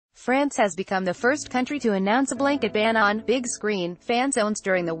France has become the first country to announce a blanket ban on big-screen fan zones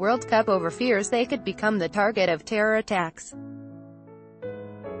during the World Cup over fears they could become the target of terror attacks.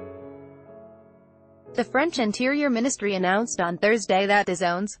 The French Interior Ministry announced on Thursday that the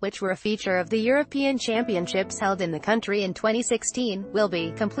zones, which were a feature of the European Championships held in the country in 2016, will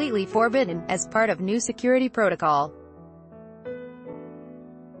be completely forbidden, as part of new security protocol.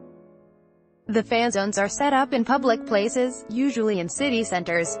 The fan zones are set up in public places, usually in city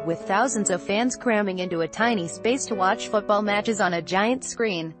centers, with thousands of fans cramming into a tiny space to watch football matches on a giant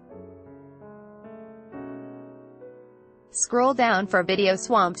screen. Scroll down for video.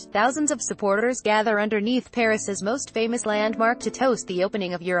 Swamped, thousands of supporters gather underneath Paris's most famous landmark to toast the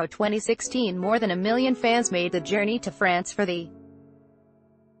opening of Euro 2016. More than 1 million fans made the journey to France for the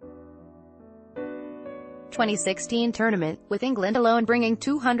 2016 tournament, with England alone bringing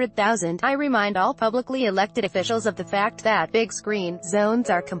 200,000. I remind all publicly elected officials of the fact that big-screen zones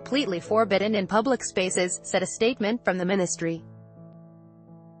are completely forbidden in public spaces, said a statement from the ministry.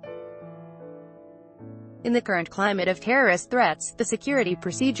 In the current climate of terrorist threats, the security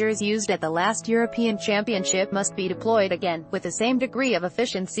procedures used at the last European Championship must be deployed again, with the same degree of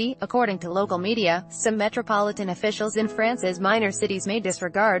efficiency, according to local media. Some metropolitan officials in France's minor cities may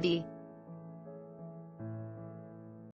disregard the